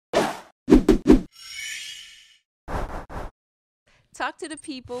talk to the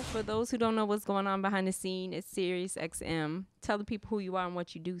people. For those who don't know what's going on behind the scene, it's Sirius XM. Tell the people who you are and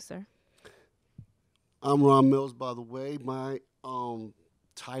what you do, sir. I'm Ron Mills, by the way. My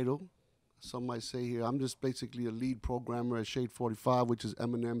title, some might say here, I'm just basically a lead programmer at Shade 45, which is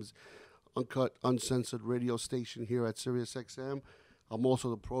Eminem's uncut, uncensored radio station here at Sirius XM. I'm also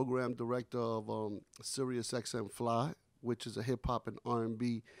the program director of Sirius XM Fly, which is a hip-hop and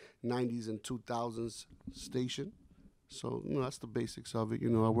R&B 90s and 2000s station. So, that's the basics of it.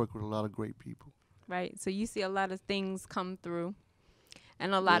 I work with a lot of great people. Right. So you see a lot of things come through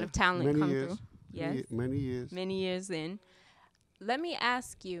and a lot of talent come through. Yes. Many years. Many years in. Let me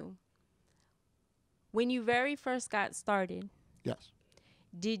ask you, when you very first got started, yes,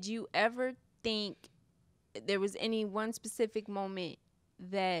 did you ever think there was any one specific moment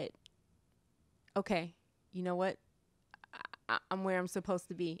that, okay, you know what? I'm where I'm supposed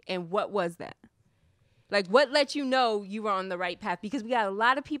to be. And what was that? Like, what let you know you were on the right path? Because we got a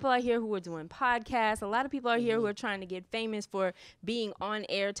lot of people out here who are doing podcasts. A lot of people out here who are trying to get famous for being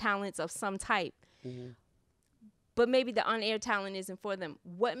on-air talents of some type. Mm-hmm. But maybe the on-air talent isn't for them.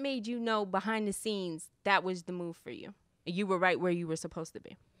 What made you know behind the scenes that was the move for you? You were right where you were supposed to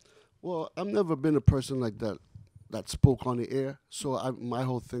be. Well, I've never been a person like that spoke on the air. So my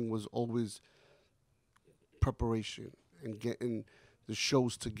whole thing was always preparation and getting the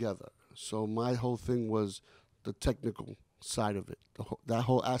shows together. So my whole thing was the technical side of it, that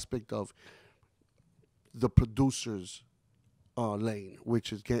whole aspect of the producer's lane,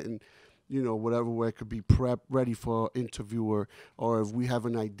 which is getting, whatever where it could be prep ready for an interviewer, or if we have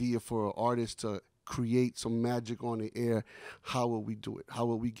an idea for an artist to create some magic on the air, how will we do it? How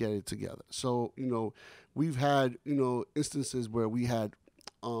will we get it together? So, we've had, instances where we had,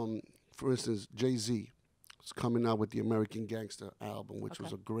 for instance, Jay-Z was coming out with the American Gangster album, which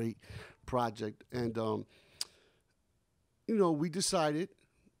was a great project. And, we decided,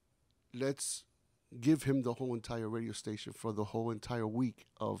 let's give him the whole entire radio station for the whole entire week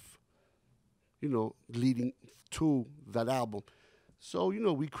of, leading to that album. So,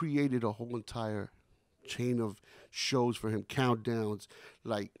 we created a whole entire chain of shows for him, countdowns,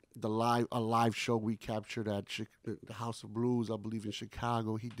 like a live show we captured at the House of Blues, I believe in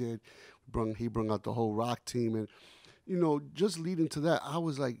Chicago. He brought out the whole rock team, and just leading to that, I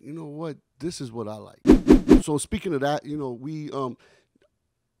was like, what, this is what I like. So speaking of that,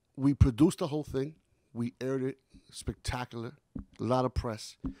 we produced the whole thing, we aired it, spectacular, a lot of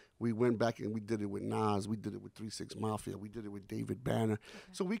press. We went back and we did it with Nas, we did it with 3 6 Mafia, we did it with David Banner. Okay.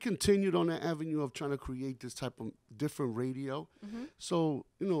 So we continued on that avenue of trying to create this type of different radio. Mm-hmm. So,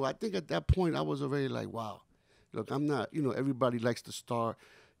 I think at that point I was already like, wow, look, I'm not, everybody likes to start,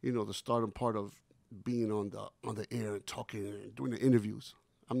 the starting part of being on the air and talking and doing the interviews.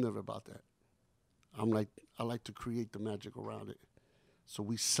 I'm never about that. I like to create the magic around it. So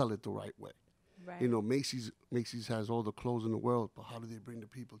we sell it the right way. Right. Macy's has all the clothes in the world, but how do they bring the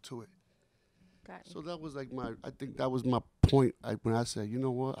people to it? Got you. So that was like I think that was my point when I said, you know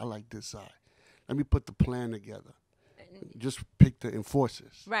what, I like this side. Let me put the plan together. Just pick the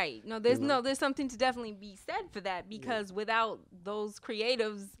enforcers. Right. No, there's something to definitely be said for that, because without those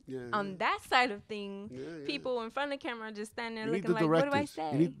creatives on that side of things, people in front of the camera just standing there looking like, what do I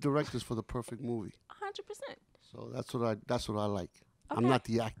say? You need directors for the perfect movie. 100%. So that's what I like. Okay. I'm not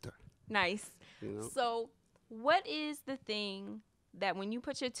the actor. Nice. So what is the thing that when you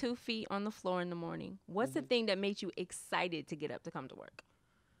put your 2 feet on the floor in the morning, what's the thing that makes you excited to get up to come to work?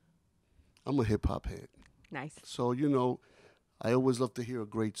 I'm a hip-hop head. Nice. So, I always love to hear a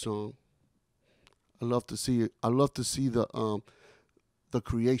great song. I love to see it. I love to see the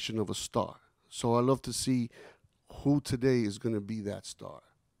creation of a star. So I love to see who today is going to be that star.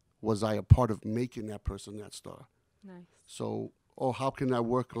 Was I a part of making that person that star? Nice. So, or how can I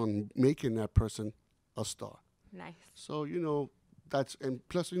work on making that person a star? Nice. So, that's, and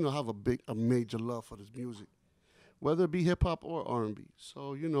plus, I have a major love for this music, whether it be hip hop or R&B.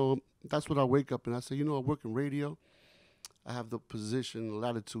 So, that's what I wake up and I say, I work in radio. I have the position,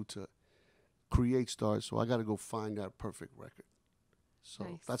 latitude to create stars, so I got to go find that perfect record.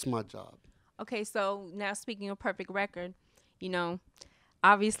 So That's my job. Okay, so now speaking of perfect record,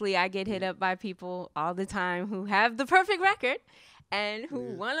 obviously I get hit up by people all the time who have the perfect record and who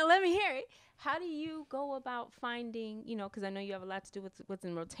want to let me hear it. How do you go about finding, because I know you have a lot to do with what's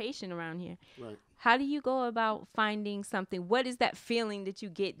in rotation around here. Right. How do you go about finding something? What is that feeling that you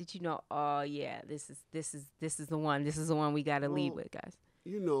get that oh yeah, this is the one. This is the one we got to lead with, guys.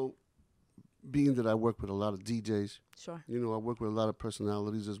 Being that I work with a lot of DJs. Sure. I work with a lot of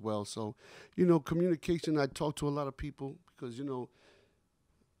personalities as well. So, communication, I talk to a lot of people because,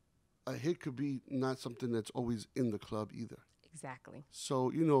 a hit could be not something that's always in the club either. Exactly.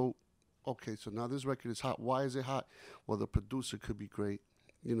 So, you know, okay, so now this record is hot. Why is it hot? Well, the producer could be great.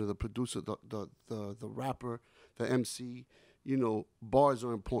 You know, the producer, the rapper, the MC, you know, bars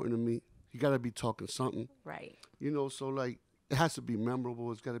are important to me. You got to be talking something. Right. You know, so like it has to be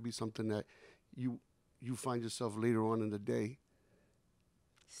memorable. It's got to be something that you find yourself later on in the day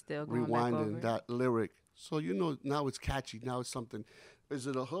Still going back over rewinding it. that lyric. So, you know, now it's catchy. Now it's something. Is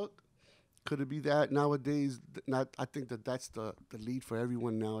it a hook? Could it be that nowadays? Not. I think that's the lead for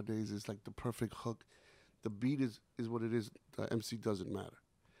everyone nowadays. Is like the perfect hook. The beat is what it is. The MC doesn't matter.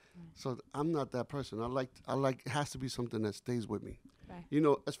 So I'm not that person. I like. It has to be something that stays with me. Right. You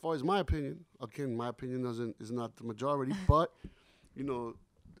know, as far as my opinion, again, my opinion is not the majority, but you know,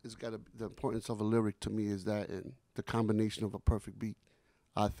 it's got the importance of a lyric to me is that and the combination of a perfect beat.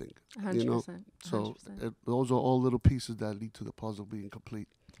 I think. 100%. You know, so those are all little pieces that lead to the puzzle being complete.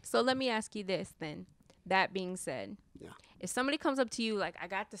 So let me ask you this then. That being said, Yeah. if somebody comes up to you like, I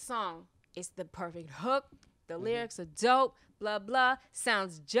got the song, it's the perfect hook, the lyrics are dope, blah, blah,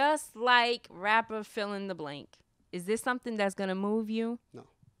 sounds just like rapper fill in the blank. Is this something that's going to move you? No.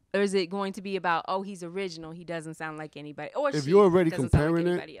 Or is it going to be about, oh, he's original, he doesn't sound like anybody? Or If she you're already doesn't sound comparing like it,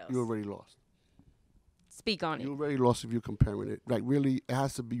 anybody else? you're already lost. Speak on it. You're already lost if you're comparing it. Like, really, it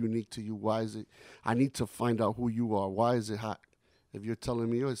has to be unique to you. Why is it? I need to find out who you are. Why is it hot? If you're telling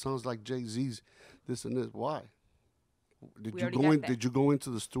me, oh, it sounds like Jay-Z's this and this, why? Did We you already go got in? that. Did you go into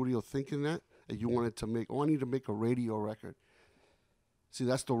the studio thinking that you wanted to make? Oh, I need to make a radio record. See,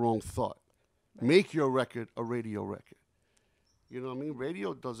 that's the wrong thought. Right. Make your record a radio record. You know what I mean?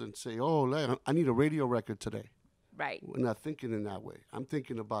 Radio doesn't say, oh, I need a radio record today. Right. We're not thinking in that way. I'm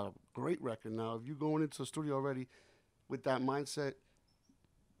thinking about a great record. Now, if you're going into the studio already with that mindset,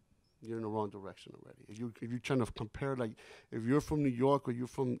 you're in the wrong direction already. If you're trying to compare, like, if you're from New York or you're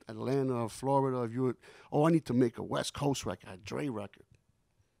from Atlanta or Florida, if you're, I need to make a West Coast record, a Dre record.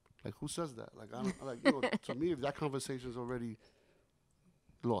 Like, who says that? Like, I don't, like, you know, to me, if that conversation's already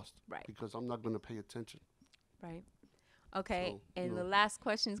lost. Right. Because I'm not going to pay attention. Right. Okay. So, and the last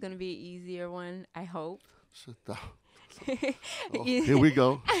question is going to be an easier one, I hope. Sit down. Here we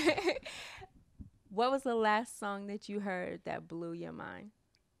go. What was the last song that you heard that blew your mind?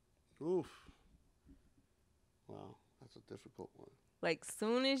 Oof. Wow, that's a difficult one. Like,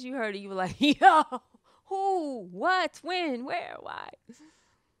 soon as you heard it, you were like, yo, who, what, when, where, why?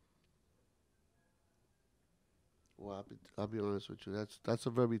 Well, I'll be honest with you. That's a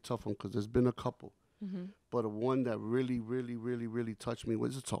very tough one because there's been a couple. Mm-hmm. But one that really, really, really, really touched me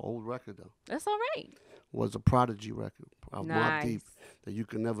was, it's an old record though, That's all right. was a Prodigy record, Mobb Nice. Deep, that You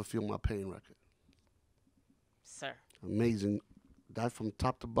Can Never Feel My Pain record. Sir. Amazing. That from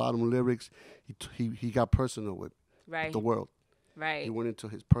top to bottom lyrics, he got personal with Right. the world. Right. He went into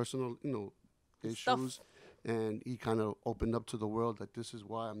his personal, Stuff. issues, and he kind of opened up to the world that this is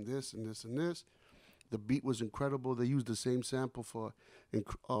why I'm this and this and this. The beat was incredible. They used the same sample for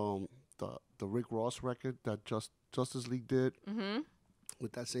the Rick Ross record that Justice League did Mm-hmm.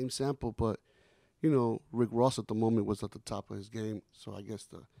 with that same sample. But, Rick Ross at the moment was at the top of his game. So I guess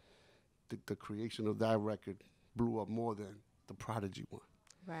the creation of that record blew up more than the Prodigy one.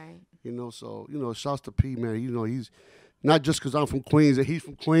 Right. So, shouts to P, man. He's not just because I'm from Queens and he's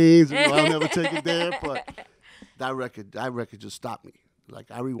from Queens. I'll never take it there. But that record just stopped me. Like,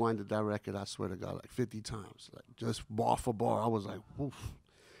 I rewinded that record, I swear to God, like 50 times. Like, just bar for bar. I was like, woof.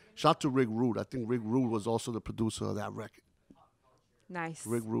 Shout to Rick Rude. I think Rick Rude was also the producer of that record. Nice.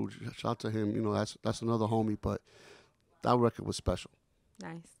 Rick Rude. Shout to him. That's another homie. But that record was special.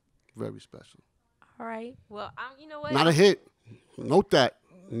 Nice. Very special. All right. Well, you know what? Not a hit. Note that.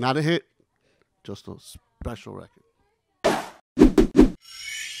 Not a hit. Just a special record.